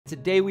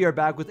Today we are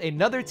back with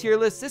another tier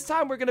list. This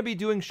time we're going to be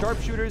doing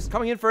sharpshooters.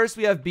 Coming in first,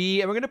 we have B,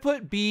 and we're going to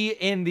put B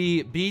in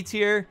the B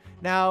tier.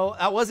 Now,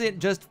 that wasn't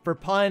just for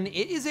fun.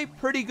 It is a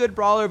pretty good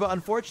brawler, but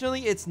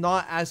unfortunately, it's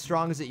not as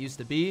strong as it used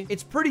to be.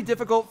 It's pretty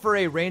difficult for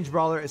a range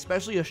brawler,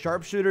 especially a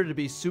sharpshooter, to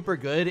be super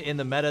good in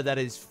the meta that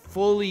is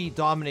fully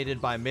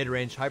dominated by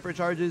mid-range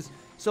hypercharges.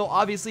 So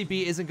obviously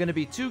B isn't going to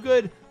be too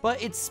good,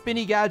 but its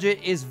spinny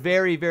gadget is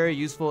very, very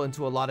useful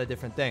into a lot of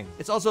different things.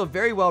 It's also a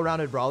very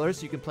well-rounded brawler,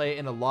 so you can play it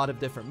in a lot of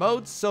different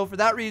modes. So for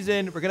that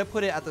reason, we're going to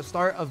put it at the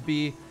start of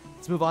B.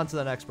 Let's move on to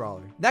the next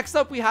brawler. Next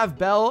up, we have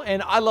Belle,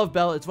 and I love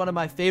Belle. It's one of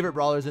my favorite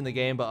brawlers in the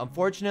game, but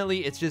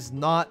unfortunately, it's just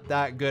not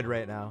that good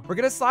right now. We're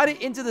going to slide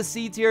it into the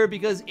C tier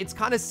because it's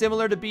kind of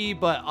similar to B,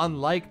 but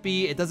unlike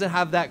B, it doesn't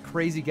have that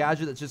crazy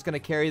gadget that's just going to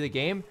carry the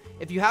game.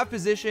 If you have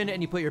position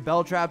and you put your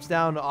Belle traps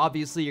down,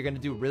 obviously, you're going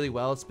to do really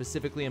well,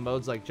 specifically in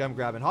modes like Gem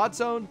Grab and Hot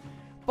Zone.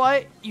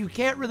 But you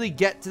can't really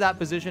get to that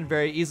position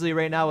very easily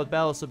right now with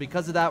Belle, so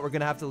because of that, we're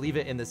going to have to leave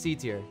it in the C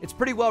tier. It's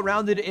pretty well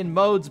rounded in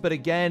modes, but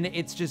again,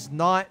 it's just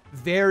not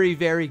very,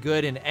 very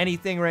good in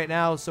anything right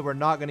now, so we're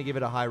not going to give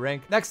it a high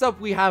rank. Next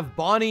up, we have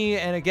Bonnie,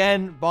 and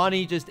again,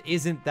 Bonnie just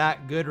isn't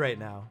that good right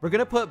now. We're going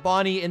to put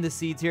Bonnie in the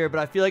C tier, but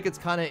I feel like it's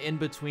kind of in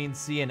between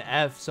C and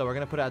F, so we're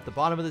going to put it at the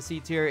bottom of the C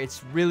tier.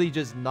 It's really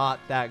just not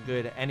that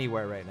good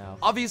anywhere right now.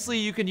 Obviously,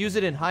 you can use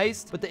it in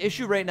Heist, but the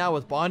issue right now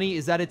with Bonnie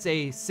is that it's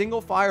a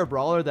single fire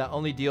brawler that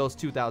only deals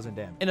 2,000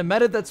 damage. In a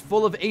meta that's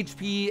full of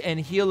HP and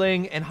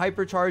healing and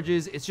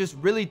hypercharges, it's just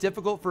really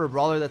difficult for a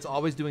brawler that's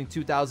always doing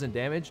 2,000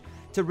 damage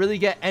to really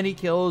get any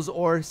kills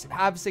or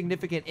have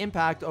significant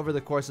impact over the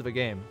course of a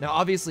game. Now,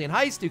 obviously in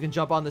Heist, you can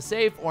jump on the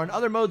safe, or in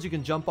other modes, you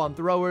can jump on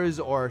throwers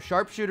or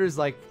sharpshooters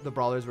like the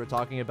brawlers we're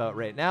talking about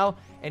right now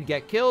and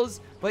get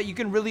kills, but you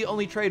can really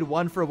only trade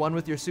 1-for-1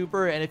 with your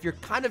super, and if you're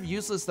kind of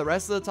useless the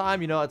rest of the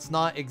time, you know, it's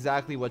not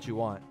exactly what you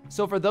want.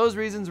 So for those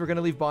reasons, we're going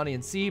to leave Bonnie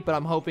in C, but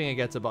I'm hoping it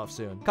gets a buff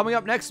soon. Coming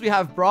up next, we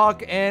have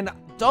Brock, and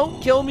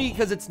don't kill me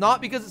because it's not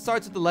because it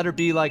starts with the letter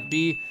B like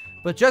B,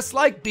 but just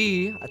like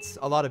B, that's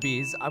a lot of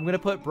B's, I'm going to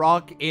put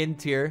Brock in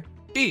tier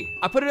B.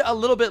 I put it a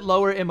little bit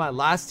lower in my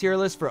last tier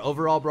list for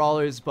overall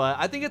brawlers, but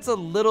I think it's a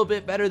little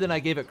bit better than I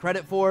gave it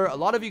credit for. A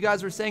lot of you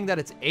guys were saying that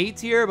it's A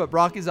tier, but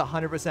Brock is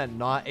 100%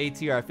 not A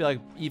tier. I feel like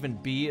even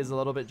B is a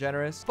little bit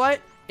generous, but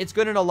it's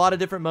good in a lot of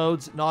different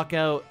modes: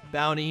 knockout,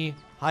 bounty,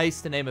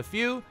 Heist, to name a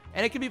few,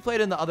 and it can be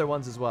played in the other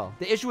ones as well.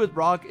 The issue with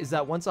Brock is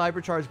that once a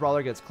hypercharged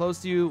brawler gets close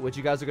to you, which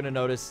you guys are going to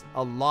notice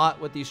a lot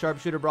with these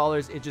sharpshooter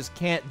brawlers, it just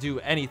can't do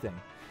anything.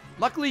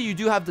 Luckily, you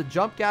do have the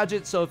jump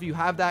gadget, so if you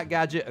have that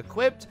gadget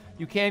equipped,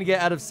 you can get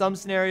out of some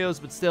scenarios,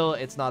 but still,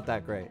 it's not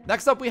that great.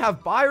 Next up, we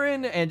have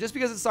Byron, and just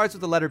because it starts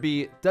with the letter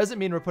B doesn't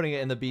mean we're putting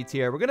it in the B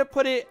tier. We're going to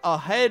put it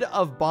ahead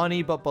of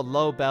Bonnie, but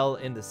below Belle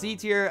in the C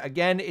tier.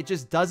 Again, it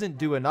just doesn't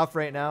do enough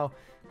right now.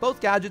 Both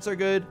gadgets are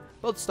good.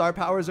 Both star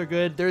powers are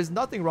good. There's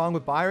nothing wrong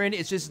with Byron.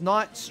 It's just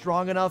not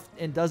strong enough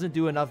and doesn't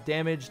do enough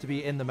damage to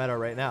be in the meta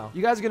right now.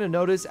 You guys are going to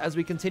notice as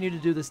we continue to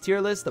do this tier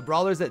list, the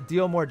brawlers that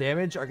deal more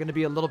damage are going to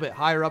be a little bit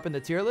higher up in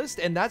the tier list.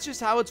 And that's just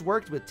how it's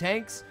worked with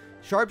tanks,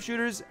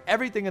 sharpshooters,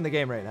 everything in the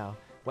game right now.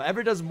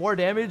 Whatever does more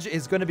damage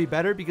is going to be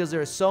better because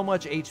there is so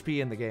much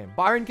HP in the game.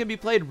 Byron can be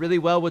played really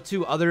well with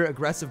two other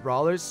aggressive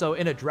brawlers. So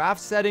in a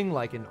draft setting,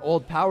 like an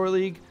old power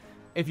league,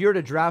 if you were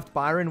to draft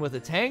Byron with a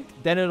tank,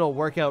 then it'll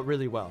work out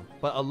really well.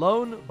 But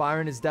alone,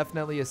 Byron is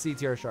definitely a C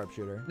tier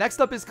sharpshooter.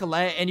 Next up is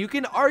Colette, and you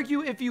can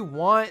argue if you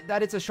want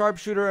that it's a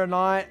sharpshooter or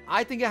not.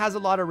 I think it has a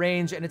lot of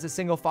range and it's a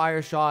single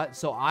fire shot,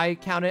 so I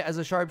count it as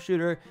a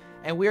sharpshooter,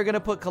 and we are going to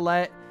put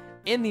Colette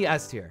in the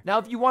S tier. Now,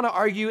 if you want to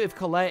argue if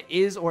Colette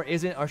is or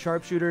isn't a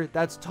sharpshooter,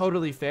 that's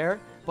totally fair.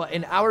 But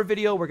in our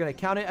video, we're going to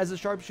count it as a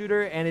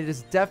sharpshooter, and it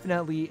is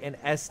definitely an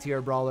S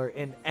tier brawler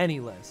in any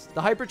list.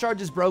 The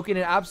hypercharge is broken.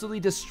 It absolutely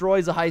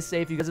destroys a Heist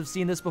safe. You guys have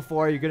seen this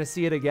before. You're going to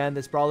see it again.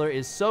 This brawler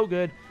is so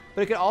good,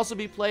 but it can also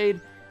be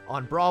played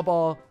on Brawl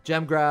Ball,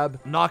 Gem Grab,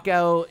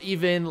 Knockout,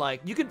 even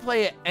like you can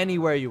play it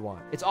anywhere you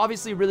want. It's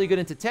obviously really good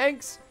into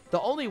tanks. The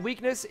only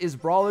weakness is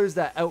brawlers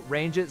that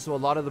outrange it, so a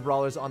lot of the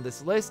brawlers on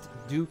this list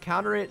do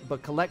counter it,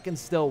 but Colette can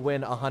still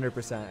win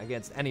 100%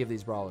 against any of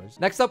these brawlers.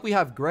 Next up, we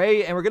have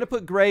Gray, and we're going to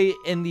put Gray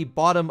in the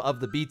bottom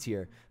of the B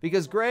tier,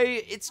 because Gray,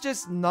 it's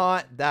just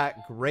not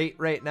that great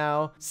right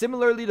now.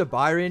 Similarly to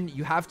Byron,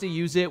 you have to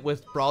use it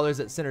with brawlers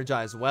that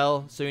synergize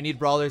well, so you need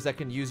brawlers that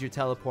can use your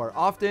teleport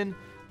often,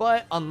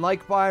 but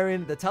unlike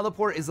Byron, the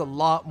teleport is a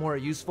lot more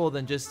useful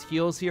than just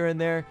heals here and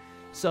there.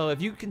 So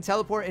if you can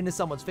teleport into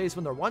someone's face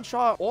when they're one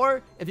shot,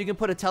 or if you can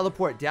put a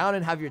teleport down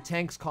and have your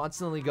tanks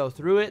constantly go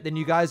through it, then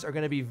you guys are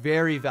going to be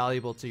very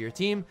valuable to your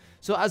team.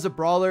 So as a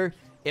brawler,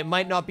 it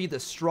might not be the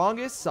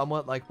strongest,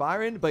 somewhat like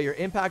Byron, but your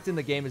impact in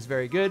the game is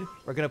very good.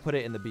 We're going to put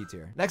it in the B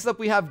tier. Next up,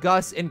 we have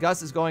Gus, and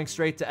Gus is going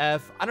straight to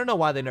F. I don't know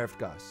why they nerfed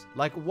Gus.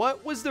 Like,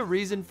 what was the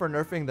reason for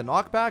nerfing the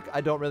knockback?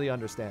 I don't really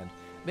understand.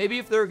 Maybe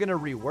if they're going to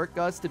rework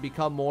Gus to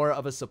become more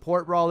of a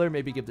support brawler,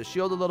 maybe give the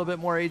shield a little bit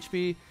more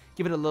HP,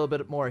 give it a little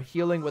bit more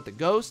healing with the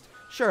ghost.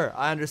 Sure,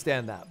 I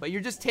understand that. But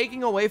you're just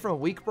taking away from a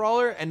weak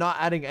brawler and not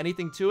adding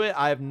anything to it.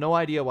 I have no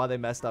idea why they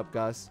messed up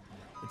Gus.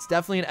 It's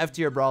definitely an F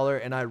tier brawler,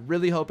 and I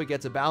really hope it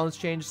gets a balance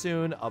change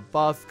soon, a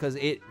buff, because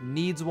it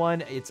needs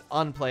one. It's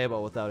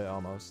unplayable without it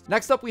almost.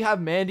 Next up, we have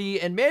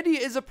Mandy, and Mandy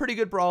is a pretty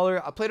good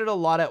brawler. I played it a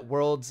lot at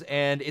Worlds,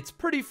 and it's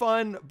pretty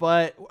fun,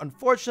 but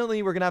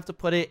unfortunately, we're going to have to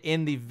put it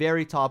in the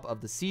very top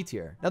of the C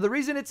tier. Now, the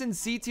reason it's in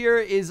C tier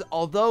is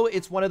although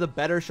it's one of the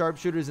better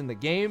sharpshooters in the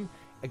game,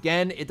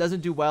 again, it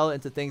doesn't do well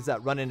into things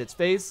that run in its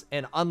face,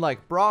 and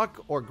unlike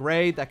Brock or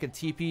Gray that can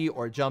TP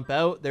or jump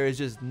out, there is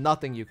just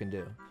nothing you can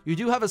do. You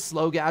do have a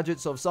slow gadget,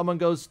 so if someone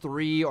goes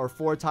 3 or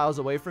 4 tiles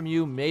away from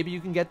you, maybe you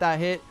can get that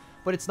hit,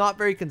 but it's not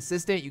very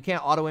consistent. You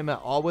can't auto aim at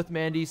all with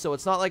Mandy, so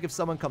it's not like if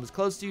someone comes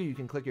close to you, you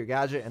can click your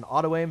gadget and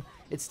auto aim.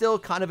 It's still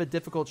kind of a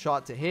difficult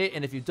shot to hit,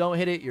 and if you don't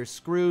hit it, you're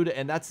screwed,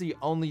 and that's the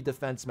only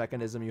defense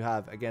mechanism you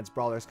have against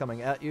brawlers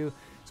coming at you.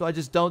 So I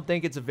just don't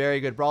think it's a very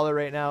good brawler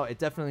right now. It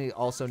definitely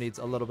also needs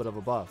a little bit of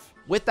a buff.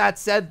 With that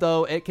said,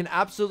 though, it can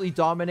absolutely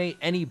dominate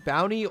any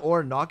bounty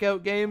or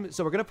knockout game,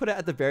 so we're going to put it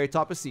at the very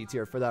top of C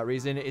tier for that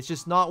reason. It's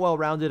just not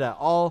well-rounded at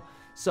all.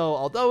 So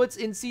although it's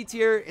in C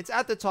tier, it's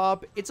at the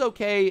top. It's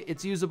okay,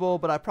 it's usable,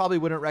 but I probably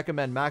wouldn't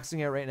recommend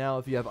maxing it right now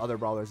if you have other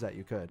brawlers that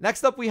you could.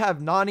 Next up, we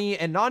have Nani,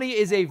 and Nani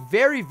is a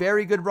very,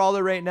 very good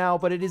brawler right now,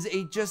 but it is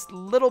a just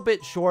little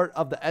bit short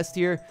of the S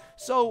tier,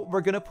 so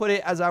we're gonna put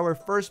it as our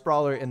first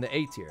brawler in the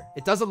A tier.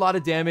 It does a lot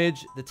of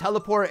damage. The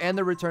teleport and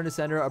the return to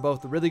center are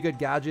both really good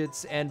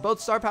gadgets, and both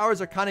star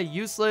powers are kind of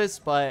useless,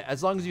 but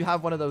as long as you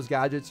have one of those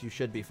gadgets, you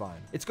should be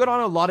fine. It's good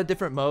on a lot of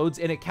different modes,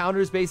 and it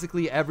counters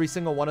basically every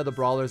single one of the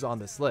brawlers on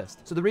this list.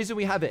 So the reason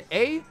we have it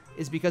A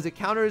is because it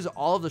counters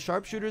all of the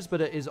sharpshooters,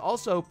 but it is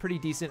also pretty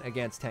decent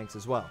against tanks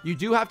as well. You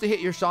do have to hit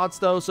your shots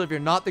though, so if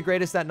you're not the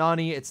greatest at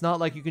Nani, it's not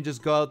like you can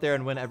just go out there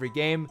and win every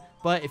game,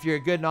 but if you're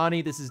a good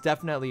Nani, this is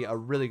definitely a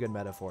really good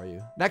meta for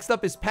you. Next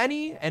up is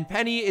Penny, and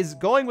Penny is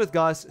going with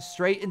Gus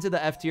straight into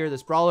the F tier.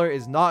 This brawler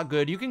is not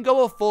good. You can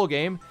go a full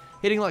game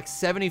hitting like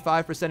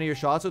 75% of your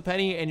shots with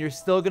Penny, and you're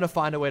still going to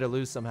find a way to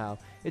lose somehow.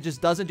 It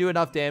just doesn't do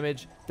enough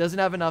damage, doesn't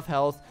have enough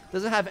health,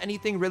 doesn't have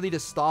anything really to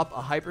stop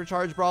a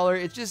hypercharge brawler.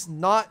 It's just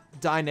not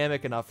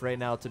dynamic enough right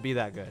now to be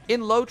that good. In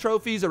low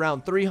trophies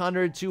around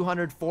 300,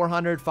 200,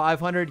 400,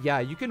 500, yeah,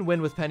 you can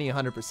win with Penny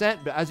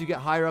 100%, but as you get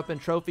higher up in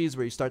trophies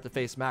where you start to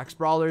face max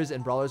brawlers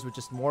and brawlers with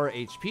just more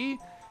HP,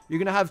 you're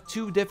going to have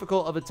too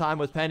difficult of a time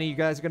with Penny. You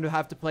guys are going to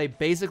have to play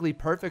basically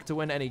perfect to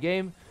win any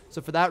game.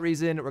 So for that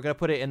reason, we're going to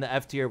put it in the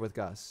F tier with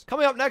Gus.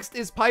 Coming up next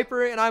is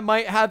Piper, and I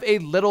might have a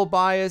little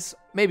bias,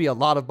 maybe a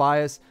lot of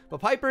bias, but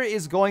Piper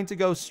is going to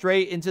go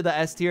straight into the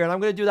S tier, and I'm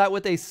going to do that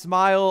with a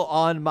smile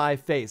on my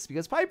face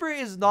because Piper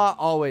is not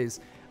always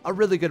a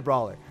really good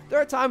brawler. There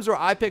are times where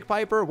I pick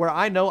Piper where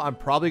I know I'm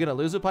probably going to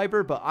lose with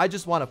Piper, but I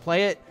just want to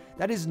play it.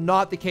 That is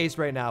not the case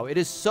right now. It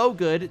is so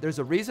good. There's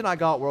a reason I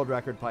got world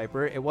record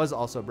Piper. It was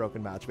also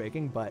broken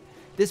matchmaking, but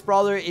this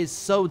brawler is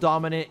so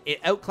dominant.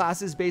 It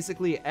outclasses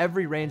basically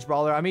every range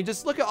brawler. I mean,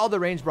 just look at all the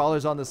range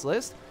brawlers on this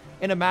list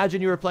and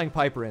imagine you were playing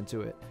Piper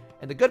into it.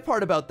 And the good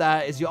part about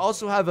that is you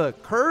also have a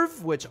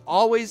curve, which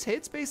always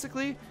hits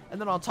basically. And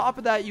then on top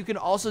of that, you can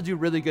also do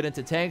really good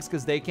into tanks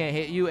because they can't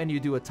hit you and you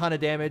do a ton of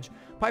damage.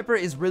 Piper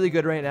is really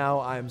good right now.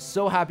 I'm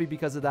so happy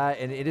because of that.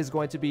 And it is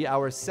going to be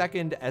our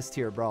second S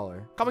tier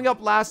brawler. Coming up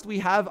last, we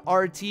have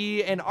RT,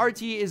 and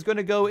RT is going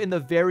to go in the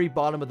very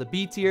bottom of the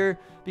B tier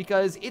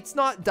because it's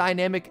not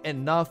dynamic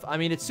enough. I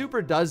mean, its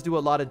super does do a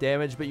lot of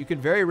damage, but you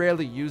can very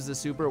rarely use the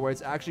super where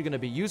it's actually going to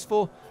be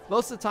useful.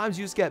 Most of the times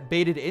you just get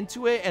baited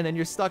into it and then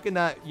you're stuck in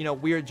that, you know,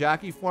 weird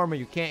Jackie form where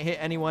you can't hit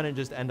anyone and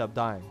just end up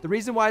dying. The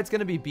reason why it's going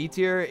to be B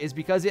tier is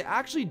because it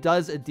actually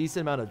does a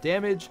decent amount of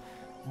damage.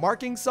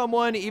 Marking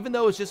someone, even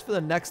though it's just for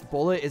the next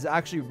bullet, is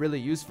actually really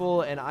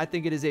useful, and I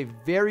think it is a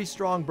very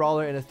strong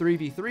brawler in a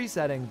 3v3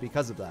 setting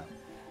because of that.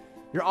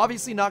 You're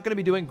obviously not going to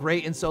be doing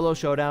great in solo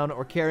showdown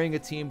or carrying a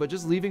team, but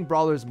just leaving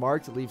brawlers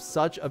marked leaves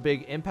such a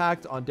big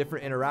impact on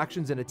different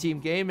interactions in a team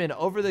game, and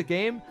over the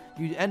game,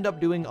 you end up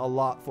doing a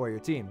lot for your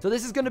team. So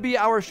this is going to be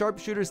our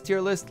sharpshooters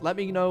tier list. Let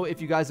me know if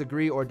you guys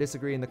agree or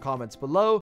disagree in the comments below.